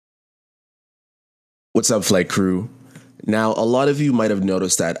What's up, Flight Crew? Now, a lot of you might have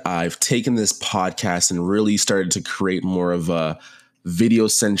noticed that I've taken this podcast and really started to create more of a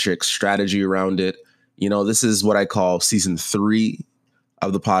video-centric strategy around it. This is what I call season 3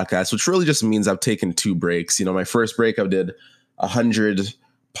 of the podcast, which really just means I've taken 2 breaks. My first break, I did 100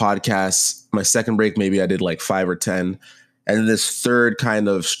 podcasts. My second break, maybe I did like 5 or 10. And this third kind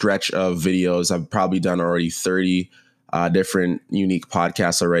of stretch of videos, I've probably done already 30 different unique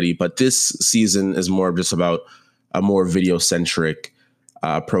podcasts already. But this season is more of just about a more video-centric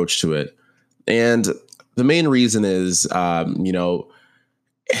approach to it. And the main reason is,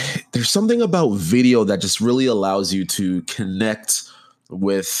 there's something about video that just really allows you to connect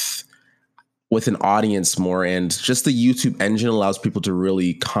with an audience more. And just the YouTube engine allows people to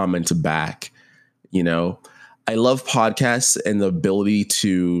really comment back. I love podcasts and the ability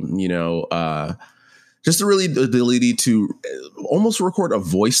to, the ability to almost record a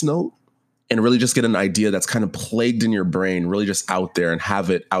voice note and really just get an idea that's kind of plagued in your brain, really just out there and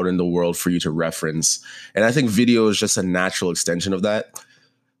have it out in the world for you to reference. And I think video is just a natural extension of that.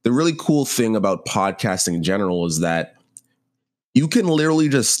 The really cool thing about podcasting in general is that you can literally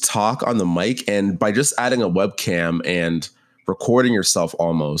just talk on the mic, and by just adding a webcam and recording yourself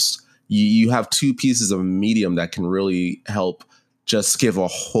almost, you have 2 pieces of medium that can really help just give a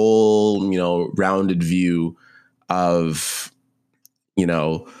whole, rounded view of,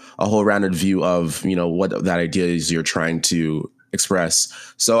 what that idea is you're trying to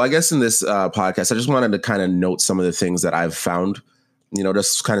express. So I guess in this podcast, I just wanted to kind of note some of the things that I've found,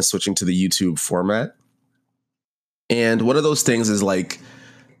 just kind of switching to the YouTube format. And one of those things is like,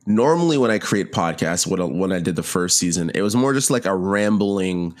 normally when I create podcasts, when I did the first season, it was more just like a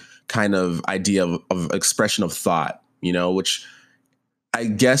rambling kind of idea of expression of thought, which I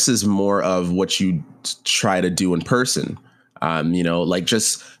guess is more of what you try to do in person. When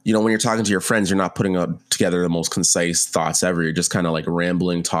you're talking to your friends, you're not putting together the most concise thoughts ever. You're just kind of like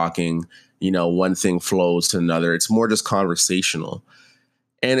rambling, talking, one thing flows to another. It's more just conversational.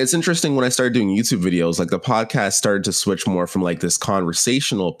 And it's interesting, when I started doing YouTube videos, like the podcast started to switch more from like this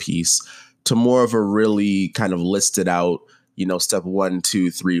conversational piece to more of a really kind of listed out, step 1,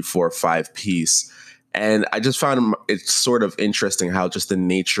 2, 3, 4, 5 piece. And I just found it's sort of interesting how just the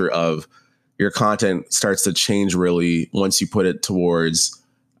nature of your content starts to change really once you put it towards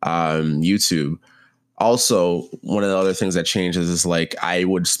YouTube. Also, one of the other things that changes is like I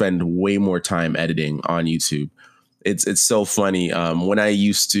would spend way more time editing on YouTube. It's so funny. When I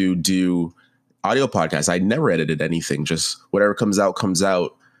used to do audio podcasts, I never edited anything. Just whatever comes out, comes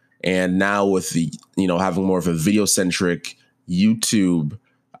out. And now with the, having more of a video-centric YouTube,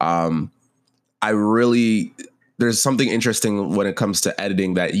 there's something interesting when it comes to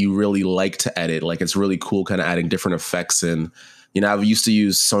editing that you really like to edit. Like, it's really cool kind of adding different effects in. I used to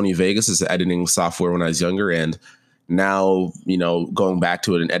use Sony Vegas as editing software when I was younger. And now, going back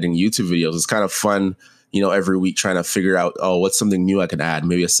to it and editing YouTube videos, it's kind of fun, every week trying to figure out, what's something new I could add?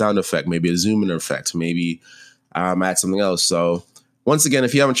 Maybe a sound effect, maybe a zoom in effect, maybe add something else. So once again,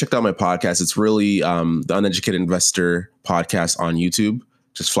 if you haven't checked out my podcast, it's really the Uneducated Investor podcast on YouTube.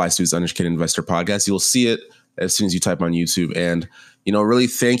 Just Fly Stew's Uneducated Investor podcast. You'll see it as soon as you type on YouTube. And, really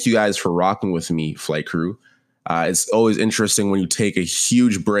thank you guys for rocking with me, Flight Crew. It's always interesting when you take a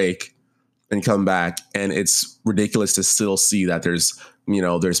huge break and come back, and it's ridiculous to still see that there's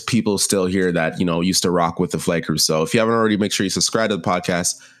people still here that, used to rock with the Flight Crew. So if you haven't already, make sure you subscribe to the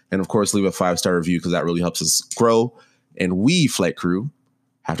podcast, and of course, leave a 5-star review, because that really helps us grow. And we, Flight Crew,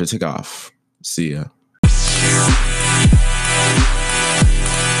 have to take off. See ya.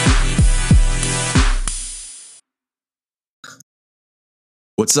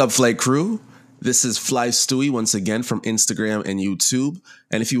 What's up, Flight Crew? This is Fly Stewie once again from Instagram and YouTube.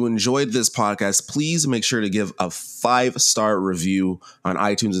 And if you enjoyed this podcast, please make sure to give a 5-star review on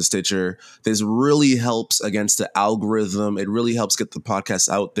iTunes and Stitcher. This really helps against the algorithm. It really helps get the podcast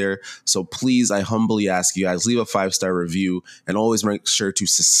out there. So please, I humbly ask you guys, leave a 5-star review, and always make sure to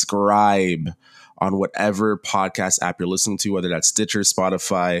subscribe on whatever podcast app you're listening to, whether that's Stitcher,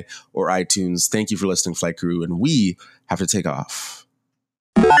 Spotify, or iTunes. Thank you for listening, Flight Crew, and we have to take off.